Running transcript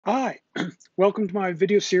Hi, welcome to my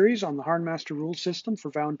video series on the Hârn Master rule system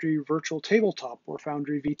for Foundry Virtual Tabletop, or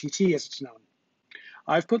Foundry VTT as it's known.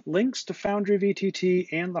 I've put links to Foundry VTT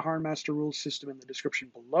and the Hârn Master rule system in the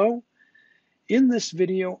description below. In this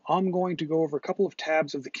video, I'm going to go over a couple of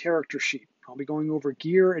tabs of the character sheet. I'll be going over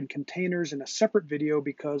gear and containers in a separate video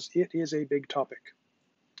because it is a big topic.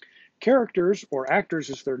 Characters, or actors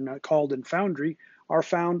as they're called in Foundry, are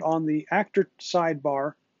found on the actor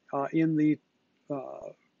sidebar in the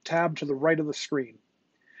tab to the right of the screen.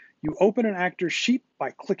 You open an actor's sheet by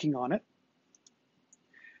clicking on it.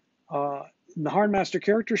 The Hârn Master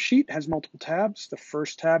character sheet has multiple tabs. The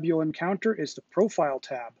first tab you'll encounter is the Profile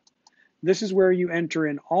tab. This is where you enter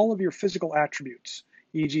in all of your physical attributes,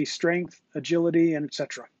 e.g. strength, agility, and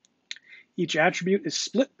etc. Each attribute is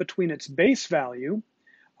split between its base value,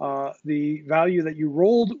 the value that you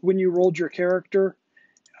rolled when you rolled your character,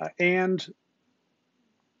 and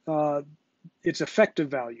its effective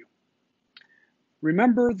value.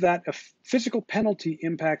 Remember that a physical penalty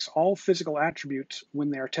impacts all physical attributes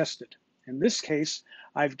when they are tested. In this case,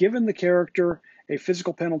 I've given the character a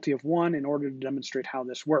physical penalty of 1 in order to demonstrate how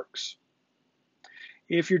this works.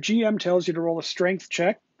 If your GM tells you to roll a strength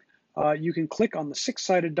check, you can click on the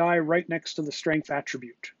 6-sided die right next to the strength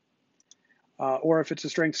attribute. Or if it's a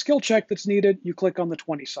strength skill check that's needed, you click on the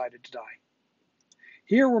 20-sided die.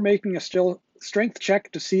 Here we're making a strength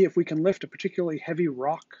check to see if we can lift a particularly heavy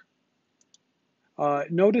rock.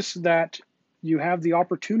 Notice that you have the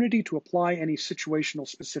opportunity to apply any situational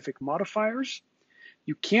specific modifiers.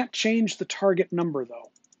 You can't change the target number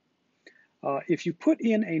though. If you put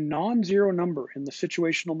in a non-zero number in the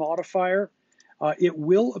situational modifier, it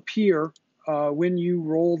will appear when you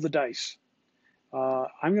roll the dice.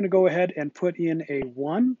 I'm going to go ahead and put in a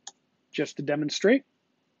 1 just to demonstrate.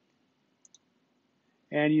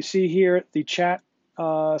 And you see here at the chat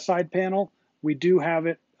side panel, we do have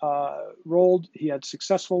it rolled. He had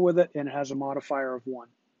successful with it, and it has a modifier of 1.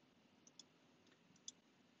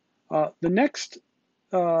 The next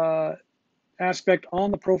aspect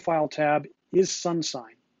on the Profile tab is sun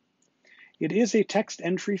sign. It is a text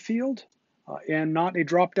entry field and not a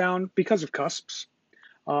drop-down because of cusps.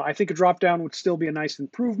 I think a drop-down would still be a nice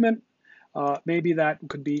improvement. Maybe that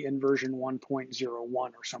could be in version 1.01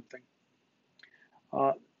 or something.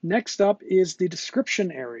 Next up is the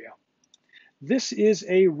description area. This is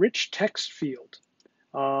a rich text field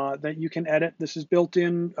that you can edit. This is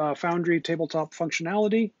built-in Foundry tabletop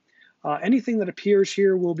functionality. Anything that appears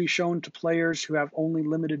here will be shown to players who have only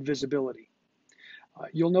limited visibility.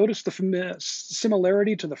 You'll notice the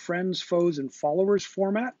similarity to the friends, foes, and followers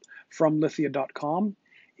format from Lithia.com.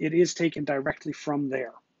 It is taken directly from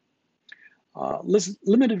there.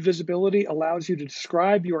 Limited visibility allows you to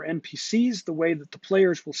describe your NPCs the way that the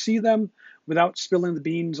players will see them without spilling the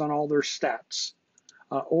beans on all their stats.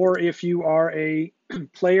 Or if you are a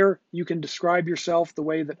player, you can describe yourself the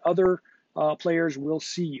way that other players will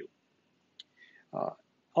see you.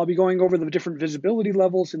 I'll be going over the different visibility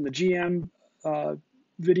levels in the GM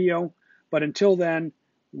video, but until then,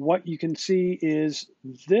 what you can see is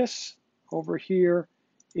this over here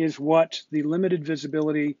is what the limited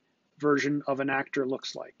visibility version of an actor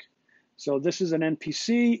looks like. So this is an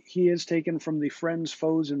NPC. He is taken from the Friends,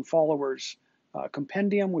 Foes, and Followers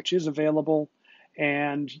compendium, which is available.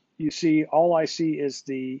 And you see, all I see is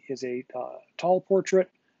a tall portrait,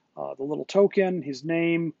 the little token, his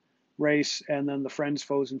name, race, and then the Friends,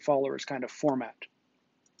 Foes, and Followers kind of format.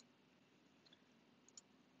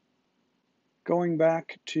 Going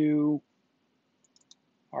back to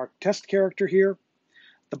our test character here,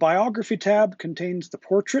 the Biography tab contains the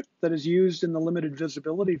portrait that is used in the limited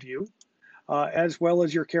visibility view, as well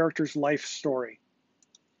as your character's life story.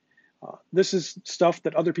 This is stuff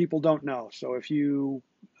that other people don't know. So if you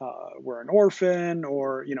were an orphan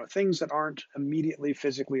or things that aren't immediately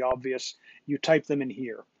physically obvious, you type them in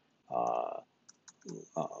here.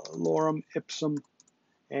 Lorem ipsum,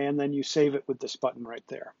 and then you save it with this button right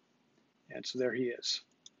there. And so there he is.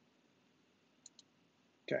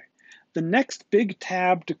 Okay. The next big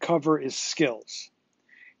tab to cover is skills.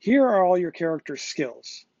 Here are all your character's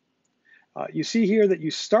skills. You see here that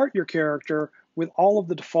you start your character with all of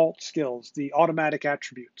the default skills, the automatic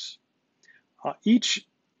attributes. Each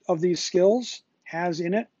of these skills has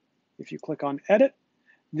in it, if you click on edit,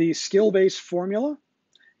 the skill-based formula.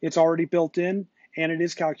 It's already built in and it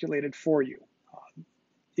is calculated for you.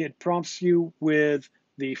 It prompts you with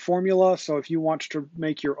the formula, so if you want to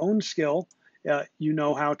make your own skill, you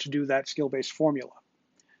know how to do that skill-based formula.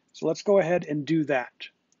 So let's go ahead and do that.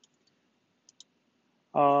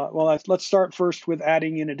 Well, let's start first with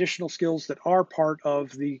adding in additional skills that are part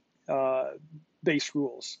of the base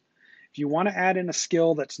rules. If you want to add in a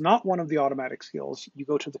skill that's not one of the automatic skills, you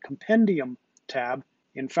go to the Compendium tab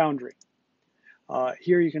in Foundry.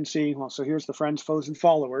 Here you can see, well, so here's the friends, foes, and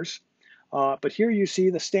followers. But here you see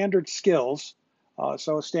the standard skills.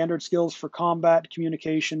 So standard skills for combat,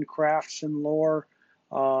 communication, crafts, and lore.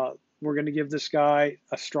 We're going to give this guy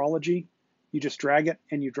astrology. You just drag it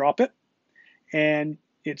and you drop it. And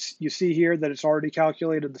you see here that it's already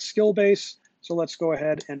calculated the skill base. So let's go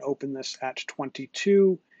ahead and open this at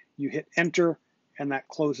 22. You hit enter and that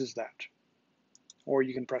closes that. Or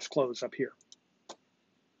you can press close up here.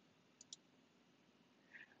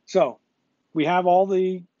 So we have all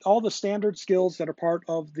the standard skills that are part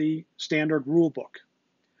of the standard rule book.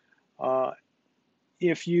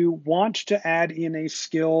 If you want to add in a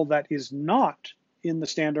skill that is not in the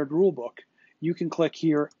standard rule book, you can click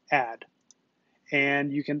here, add.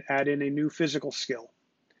 And you can add in a new physical skill.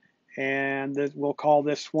 And we'll call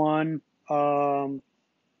this one, I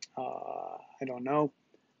don't know,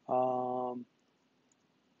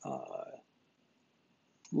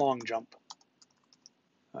 long jump.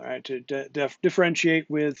 All right, to differentiate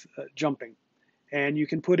with jumping. And you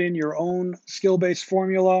can put in your own skill-based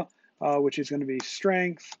formula, which is going to be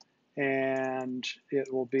strength, and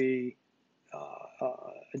it will be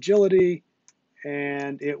agility,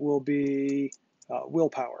 and it will be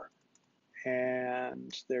willpower.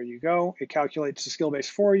 And there you go. It calculates the skill base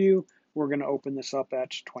for you. We're going to open this up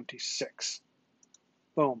at 26.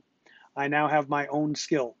 Boom. I now have my own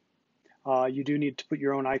skill. You do need to put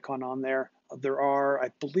your own icon on there. There are, I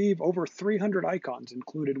believe, over 300 icons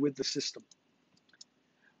included with the system.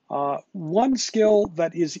 One skill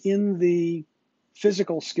that is in the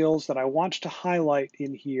physical skills that I want to highlight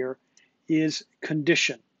in here is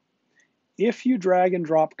condition. If you drag and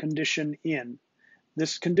drop condition in,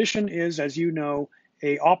 this condition is, as you know,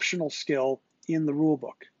 an optional skill in the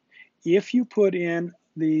rulebook. If you put in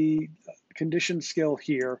the condition skill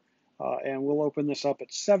here, and we'll open this up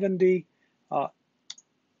at 70,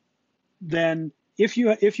 then if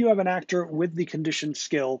you have an actor with the condition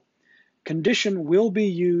skill, condition will be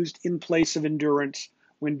used in place of endurance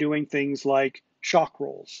when doing things like shock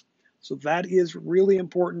rolls. So that is really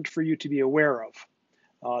important for you to be aware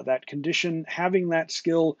of. That condition, having that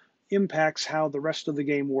skill, impacts how the rest of the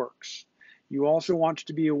game works. You also want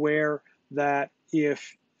to be aware that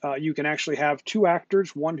if you can actually have two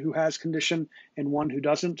actors, one who has condition and one who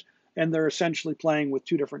doesn't, and they're essentially playing with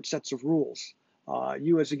two different sets of rules.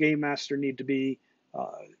 You as a game master need to be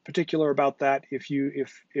particular about that. If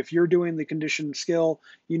you're doing the condition skill,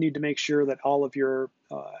 you need to make sure that all of your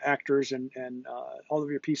actors and all of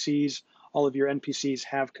your PCs, all of your NPCs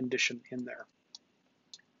have condition in there.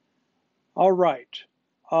 All right.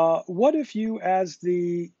 What if you, as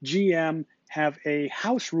the GM, have a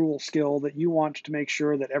house rule skill that you want to make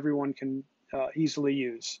sure that everyone can easily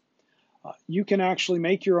use? You can actually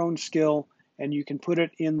make your own skill and you can put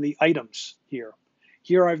it in the items here.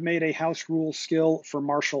 Here I've made a house rule skill for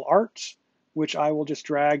martial arts, which I will just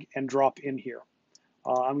drag and drop in here.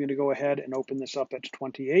 I'm going to go ahead and open this up at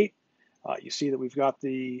 28. You see that we've got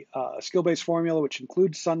the skill-based formula, which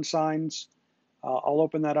includes sun signs. I'll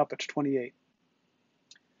open that up at 28.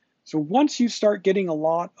 So once you start getting a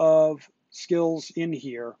lot of skills in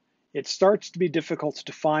here, it starts to be difficult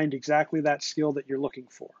to find exactly that skill that you're looking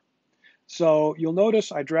for. So you'll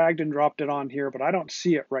notice I dragged and dropped it on here, but I don't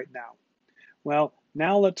see it right now. Well,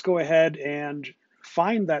 now let's go ahead and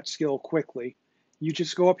find that skill quickly. You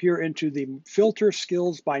just go up here into the filter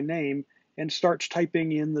skills by name and start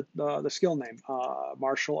typing in the skill name,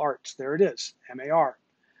 martial arts. There it is, MAR.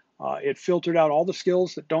 It filtered out all the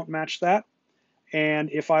skills that don't match that. And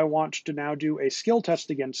if I want to now do a skill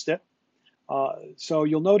test against it, so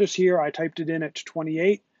you'll notice here I typed it in at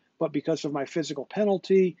 28, but because of my physical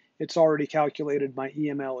penalty, it's already calculated my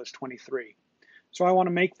EML is 23. So I want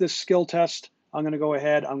to make this skill test. I'm going to go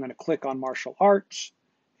ahead, I'm going to click on martial arts,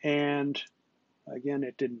 and again,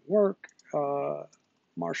 it didn't work.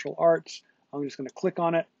 Martial arts, I'm just going to click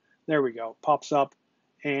on it. There we go, pops up,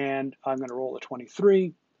 and I'm going to roll a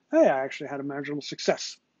 23. Hey, I actually had a measurable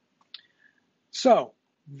success. So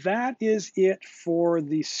that is it for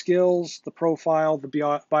the skills, the profile,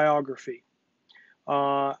 the biography.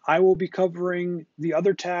 I will be covering the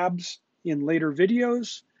other tabs in later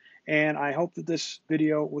videos, and I hope that this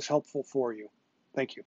video was helpful for you. Thank you.